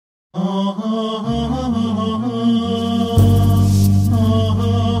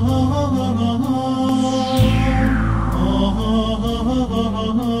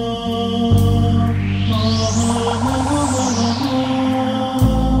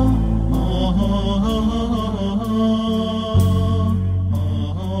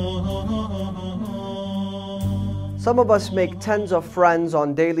Some of us make tens of friends on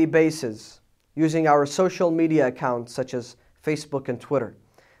a daily basis using our social media accounts such as Facebook and Twitter.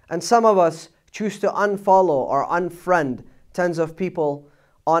 And some of us choose to unfollow or unfriend tens of people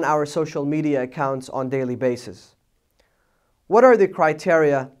on our social media accounts on a daily basis. What are the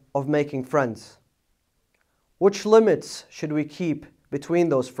criteria of making friends? Which limits should we keep between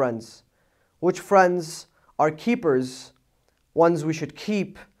those friends? Which friends are keepers, ones we should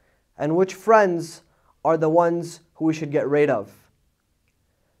keep, and which friends are the ones who we should get rid of?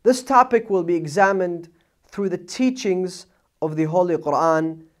 This topic will be examined through the teachings of the Holy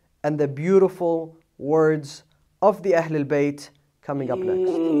Quran and the beautiful words of the Ahlul Bayt coming up next.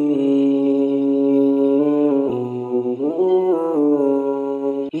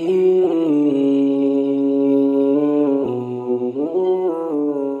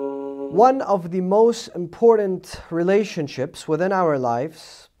 One of the most important relationships within our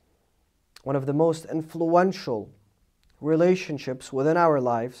lives, one of the most influential relationships within our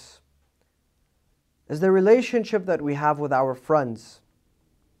lives, is the relationship that we have with our friends.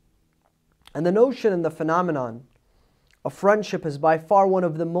 And the notion and the phenomenon of friendship is by far one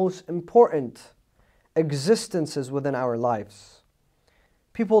of the most important existences within our lives.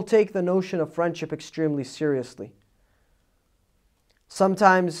 People take the notion of friendship extremely seriously.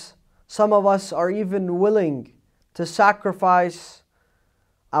 Sometimes some of us are even willing to sacrifice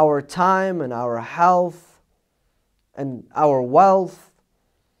our time and our health and our wealth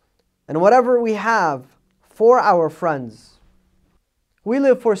and whatever we have for our friends. We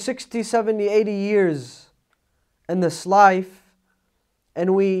live for 60, 70, 80 years in this life,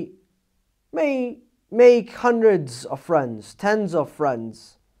 and we may make hundreds of friends, tens of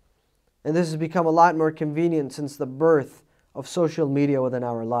friends. And this has become a lot more convenient since the birth of social media within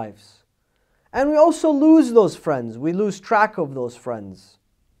our lives. And we also lose those friends. We lose track of those friends.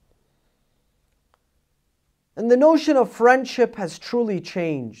 And the notion of friendship has truly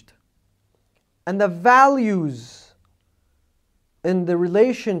changed. And the values in the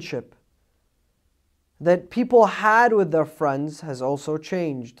relationship that people had with their friends has also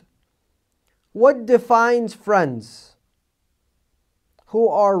changed. What defines friends? Who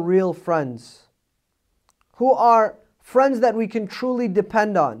are real friends? Who are friends that we can truly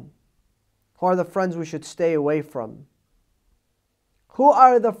depend on? Who are the friends we should stay away from? Who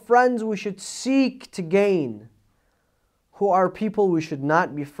are the friends we should seek to gain? Who are people we should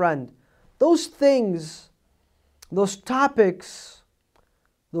not befriend? Those things, those topics,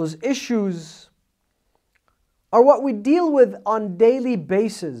 those issues are what we deal with on a daily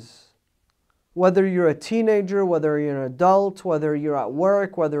basis. Whether you're a teenager, whether you're an adult, whether you're at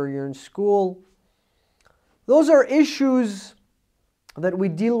work, whether you're in school. Those are issues that we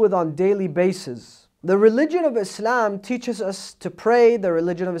deal with on a daily basis. The religion of Islam teaches us to pray. The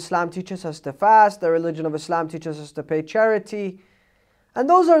religion of Islam teaches us to fast. The religion of Islam teaches us to pay charity. And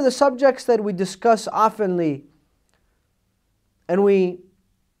those are the subjects that we discuss oftenly. And we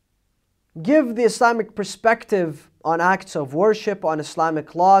give the Islamic perspective on acts of worship, on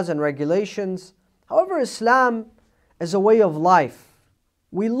Islamic laws and regulations. However, Islam is a way of life.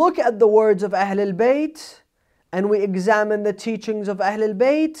 We look at the words of Ahlul Bayt and we examine the teachings of Ahlul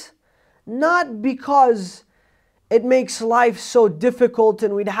Bayt, not because it makes life so difficult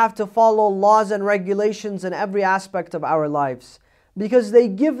and we'd have to follow laws and regulations in every aspect of our lives, because they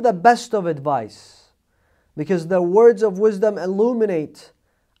give the best of advice, because the words of wisdom illuminate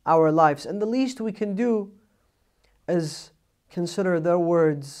our lives. And the least we can do is consider their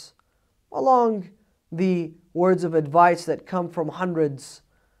words along the words of advice that come from hundreds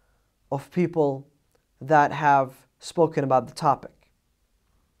of people that have spoken about the topic.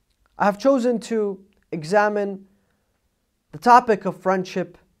 I have chosen to examine the topic of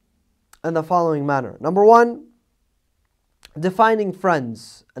friendship in the following manner. Number one, defining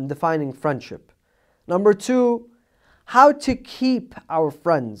friends and defining friendship. Number two, how to keep our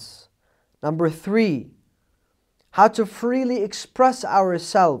friends. Number three, how to freely express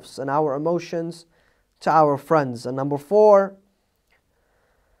ourselves and our emotions to our friends. And number four,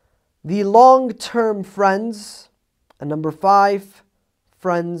 the long-term friends. And number five,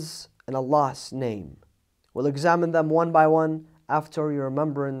 friends in Allah's name. We'll examine them one by one after your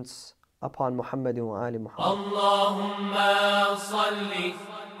remembrance upon Muhammad wa ali Muhammad. Allahumma salli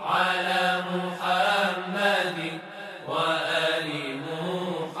ala Muhammad wa ali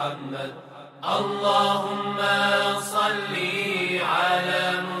Muhammad. محمد اللهم صل على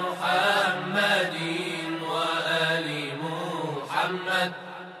محمد وآل محمد.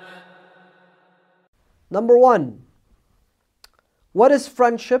 Number one, what is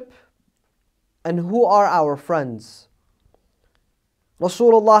friendship and who are our friends?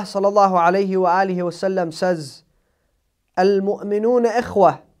 Rasulullah sallallahu alayhi wa alihi wasallam says, Al-mu'minuna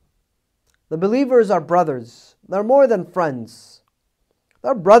ikhwah. The believers are brothers. They're more than friends.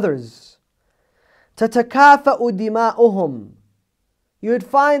 They're brothers. تَتَكَافَأُ دِمَاؤُهُمْ. You would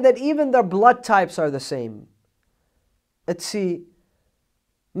find that even their blood types are the same. It's a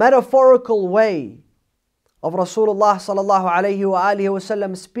metaphorical way of Rasulullah sallallahu alayhi wa alihi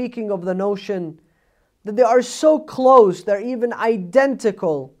wasallam speaking of the notion that they are so close, they're even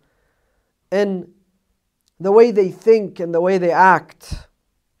identical in the way they think and the way they act.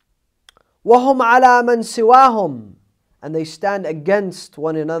 وَهُمْ عَلَى مَنْ سِوَاهُمْ. And they stand against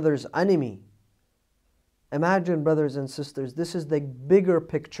one another's enemy. Imagine, brothers and sisters, this is the bigger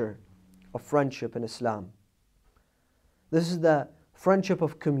picture of friendship in Islam. This is the friendship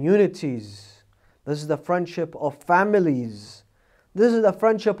of communities. This is the friendship of families. This is the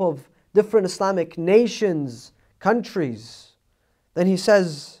friendship of different Islamic nations, countries. Then he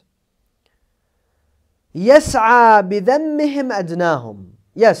says, يَسْعَى بِذَمِّهِمْ أَدْنَاهُمْ.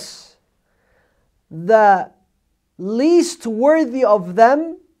 Yes, the least worthy of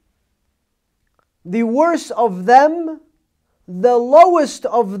them, the worst of them, the lowest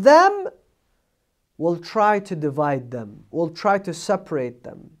of them, will try to divide them, will try to separate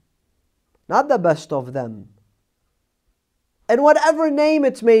them. Not the best of them. And whatever name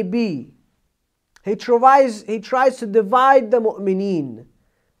it may be, he tries to divide the mu'mineen,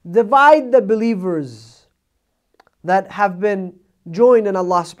 divide the believers that have been joined in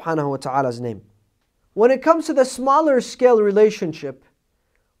Allah subhanahu wa ta'ala's name. When it comes to the smaller scale relationship,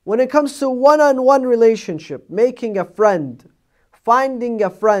 when it comes to one-on-one relationship, making a friend, finding a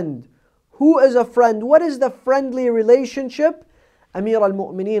friend, who is a friend, what is the friendly relationship? Amir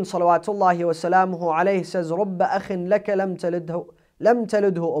al-Mu'mineen salawatullahi wa salamuhu alayhi says, رُبَّ أَخٍ لَكَ لَمْ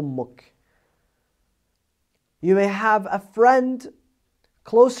تَلِدْهُ أُمُّكَ. You may have a friend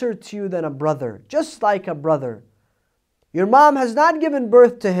closer to you than a brother, just like a brother. Your mom has not given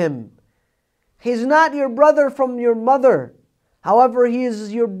birth to him. He's not your brother from your mother. However, he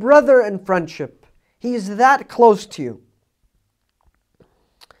is your brother in friendship. He is that close to you.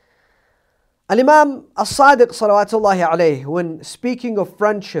 Al-Imam As-Sadiq salawatullahi alayhi, when speaking of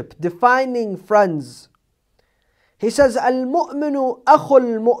friendship, defining friends, he says, Al-mu'minu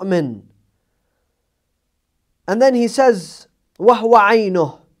akhul mu'min. And then he says, وَهُوَ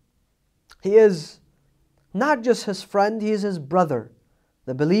عَيْنُهُ. He is not just his friend, he is his brother.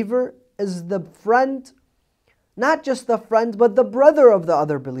 The believer is the friend, not just the friend, but the brother of the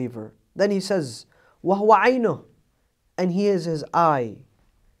other believer. Then he says, وَهُوَ عَيْنُهُ. And he is his eye.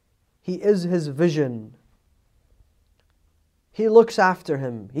 He is his vision. He looks after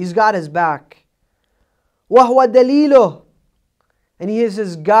him. He's got his back. وَهُوَ دَلِيلُهُ. And he is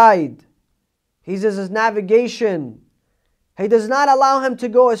his guide. He is his navigation. He does not allow him to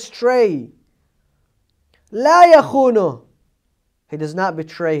go astray. لَا يَخُونُهُ. He does not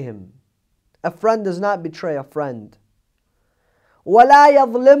betray him. A friend does not betray a friend. وَلَا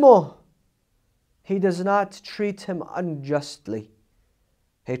يَظْلِمُهُ. He does not treat him unjustly.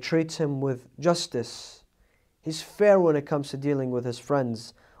 He treats him with justice. He's fair when it comes to dealing with his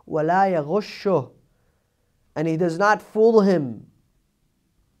friends. وَلَا يَغُشُّهُ. And he does not fool him.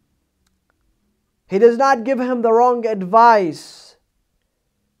 He does not give him the wrong advice.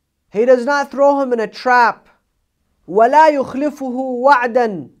 He does not throw him in a trap. وَلَا يُخْلِفُهُ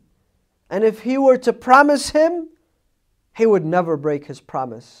وَعْدًا. And if he were to promise him, he would never break his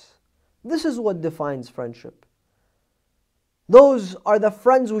promise. This is what defines friendship. Those are the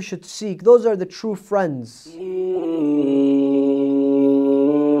friends we should seek. Those are the true friends.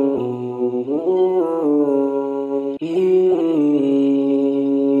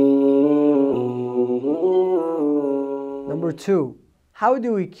 Number two, how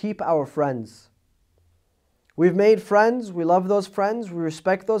do we keep our friends? We've made friends, we love those friends, we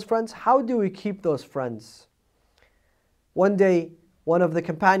respect those friends. How do we keep those friends? One day, one of the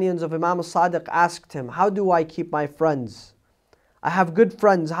companions of Imam al-Sadiq asked him, how do I keep my friends? I have good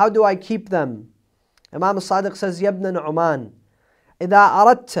friends, how do I keep them? Imam al-Sadiq says, يَبْنَ نُعْمَانِ إِذَا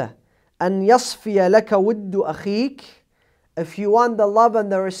أَرَدْتَ أَنْ يَصْفِيَ لَكَ وُدُّ أَخِيكَ. If you want the love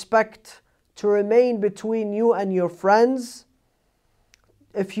and the respect to remain between you and your friends,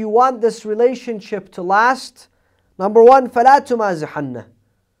 if you want this relationship to last, number one, فَلَا تُمَازِحَنَّ.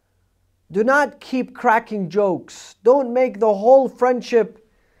 Do not keep cracking jokes. Don't make the whole friendship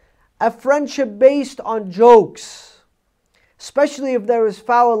a friendship based on jokes, especially if there is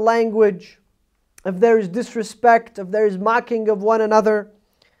foul language, if there is disrespect, if there is mocking of one another.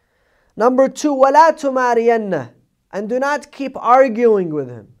 Number 2, وَلَا تُمَارِيَنَّ, and do not keep arguing with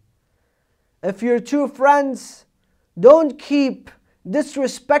him. If you're two friends, don't keep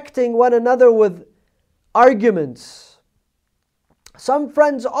disrespecting one another with arguments. Some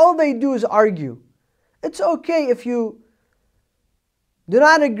friends, all they do is argue. It's okay if you do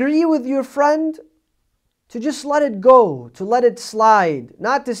not agree with your friend, to just let it go, to let it slide,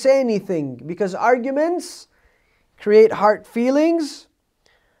 not to say anything, because arguments create hard feelings.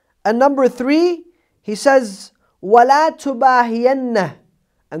 And number 3, he says, وَلَا تُبَاهِيَنَّ,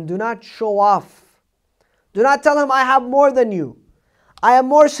 and do not show off. Do not tell him, I have more than you. I am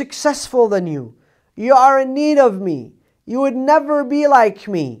more successful than you. You are in need of me. You would never be like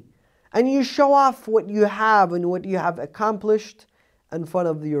me. And you show off what you have and what you have accomplished in front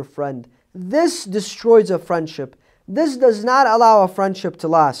of your friend. This destroys a friendship. This does not allow a friendship to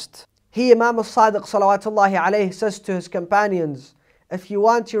last. Imam al-Sadiq salawatullahi alayhi says to his companions, if you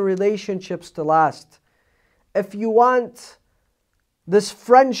want your relationships to last, if you want this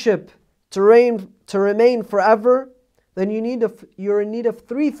friendship to remain forever, then you're in need of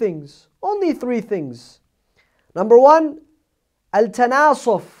 3 things. Only 3 things. Number 1,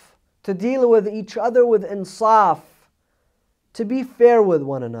 al-tanasuf, to deal with each other with insaf, to be fair with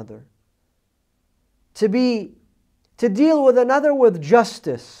one another, to deal with another with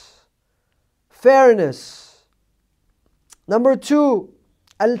justice, fairness. Number 2,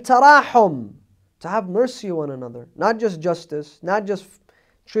 al-tarahum, to have mercy on one another, not just justice, not just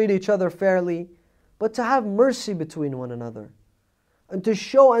treat each other fairly, but to have mercy between one another, and to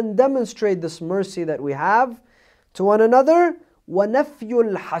show and demonstrate this mercy that we have to one another.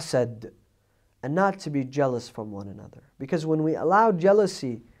 وَنَفْيُ الْحَسَدِ, and not to be jealous from one another. Because when we allow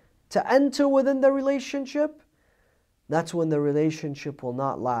jealousy to enter within the relationship, that's when the relationship will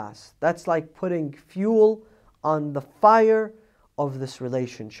not last. That's like putting fuel on the fire of this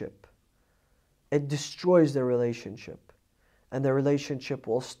relationship. It destroys the relationship, and the relationship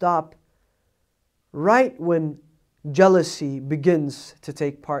will stop right when jealousy begins to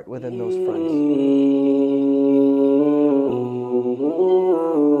take part within those friends.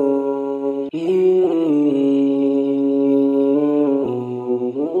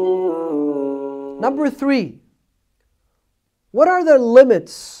 Number 3, what are the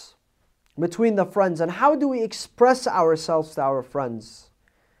limits between the friends, and how do we express ourselves to our friends?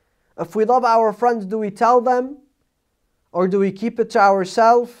 If we love our friends, do we tell them, or do we keep it to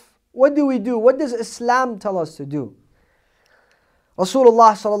ourselves? What do we do? What does Islam tell us to do?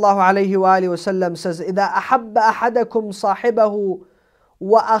 Rasulullah sallallahu alayhi wa alihi wa sallam says, إِذَا أَحَبَّ أَحَدَكُمْ صَاحِبَهُ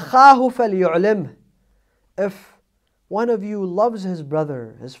وَأَخَاهُ فَلْيُعْلِمْهُ. If one of you loves his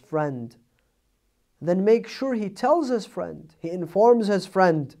brother, his friend, then make sure he tells his friend, he informs his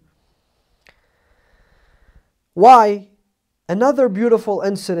friend. Why? Another beautiful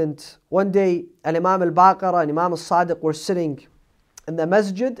incident. One day, Imam al-Baqir and Imam al-Sadiq were sitting in the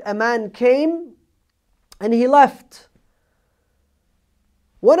masjid. A man came and he left.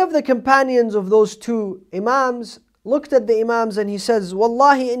 One of the companions of those 2 Imams looked at the Imams and he says,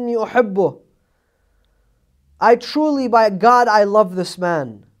 Wallahi inni uhibbuh. I truly, by God, I love this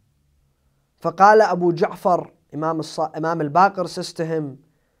man. فقال أبو جعفر, Imam al-Baqir says to him,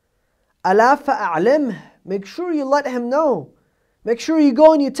 ألا فأعلمه, make sure you let him know. Make sure you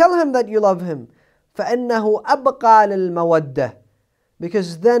go and you tell him that you love him. فإنه أبقى للمودة,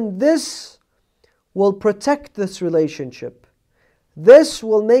 because then this will protect this relationship. This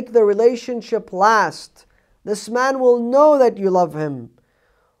will make the relationship last. This man will know that you love him.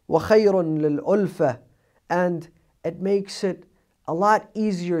 وخير للألفة, and it makes it a lot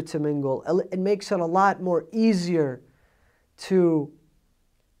easier to mingle. It makes it a lot more easier to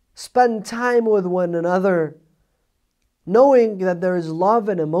spend time with one another, knowing that there is love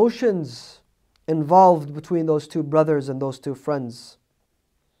and emotions involved between those 2 brothers and those 2 friends.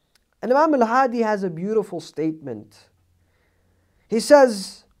 And Imam al-Hadi has a beautiful statement. He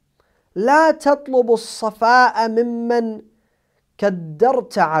says, لا تطلب الصفاء ممن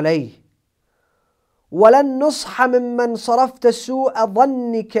كدرت عليه ولا النصح ممن صرفت سوء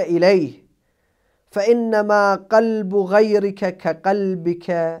ظنك إليه فإنما قلب غيرك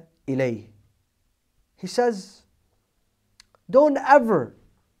كقلبك إليه. He says, don't ever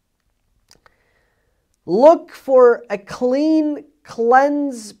look for a clean,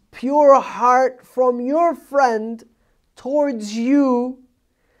 cleansed, pure heart from your friend towards you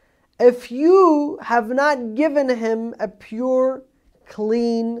if you have not given him a pure,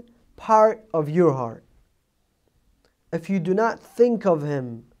 clean part of your heart. If you do not think of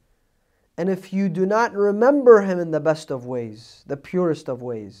him and if you do not remember Him in the best of ways, the purest of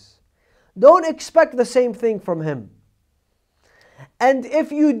ways, don't expect the same thing from Him. And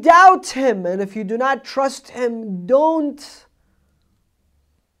if you doubt Him and if you do not trust Him, don't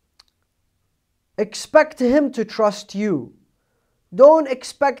expect Him to trust you. Don't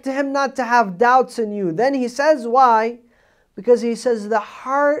expect Him not to have doubts in you. Then He says, why? Because He says the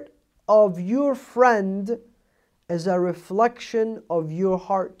heart of your friend is a reflection of your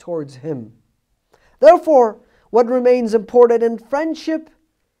heart towards Him. Therefore, what remains important in friendship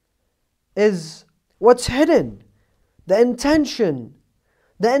is what's hidden, the intention.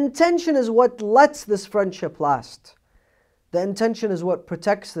 The intention is what lets this friendship last. The intention is what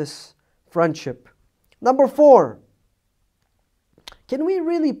protects this friendship. Number 4, can we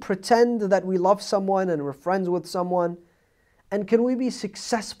really pretend that we love someone and we're friends with someone? And can we be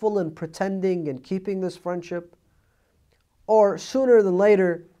successful in pretending and keeping this friendship? Or sooner than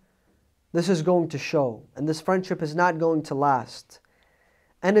later, this is going to show, and this friendship is not going to last.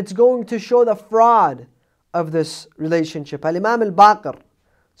 And it's going to show the fraud of this relationship. Al-Imam al-Baqir,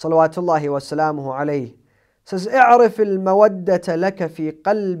 salawatullahi wa salamuhu alayhi, says, اعرف المودة لك في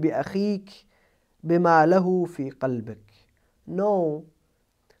قلب أخيك بما له في قلبك. Know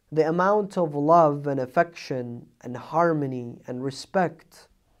the amount of love and affection and harmony and respect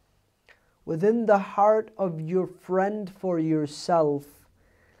within the heart of your friend for yourself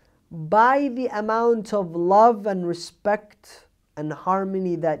by the amount of love and respect and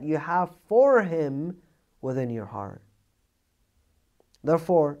harmony that you have for him within your heart.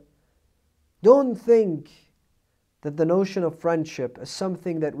 Therefore, don't think that the notion of friendship is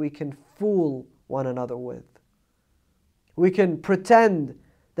something that we can fool one another with. We can pretend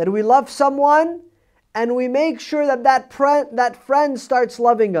that we love someone and we make sure that that friend starts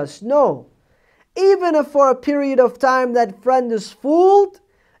loving us. No. Even if for a period of time that friend is fooled,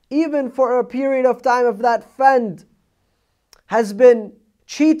 even for a period of time if that friend has been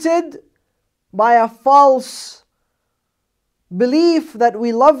cheated by a false belief that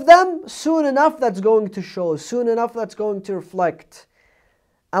we love them, soon enough that's going to show, soon enough that's going to reflect.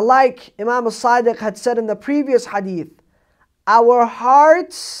 And like Imam al-Sadiq had said in the previous hadith, our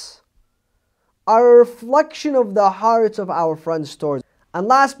hearts are a reflection of the hearts of our friends towards us. And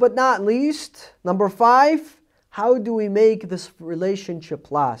last but not least, number 5, how do we make this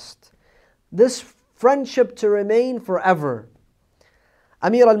relationship last? This friendship to remain forever.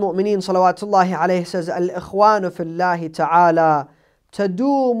 Amir al-Mu'mineen salawatullahi alayhi says, Al-Ikhwanu fillahi ta'ala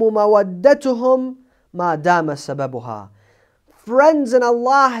tadumu mawaddatuhum ma dama sababuha. Friends in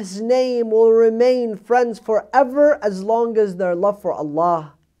Allah's name will remain friends forever as long as their love for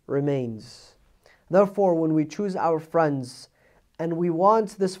Allah remains. Therefore, when we choose our friends and we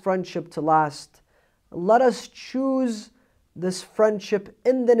want this friendship to last, let us choose this friendship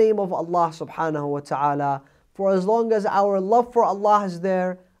in the name of Allah subhanahu wa ta'ala. For as long as our love for Allah is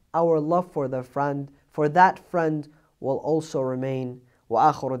there, our love for that friend will also remain.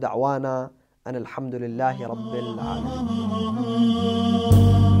 وآخر دعوانا أن الحمد لله رب العالمين.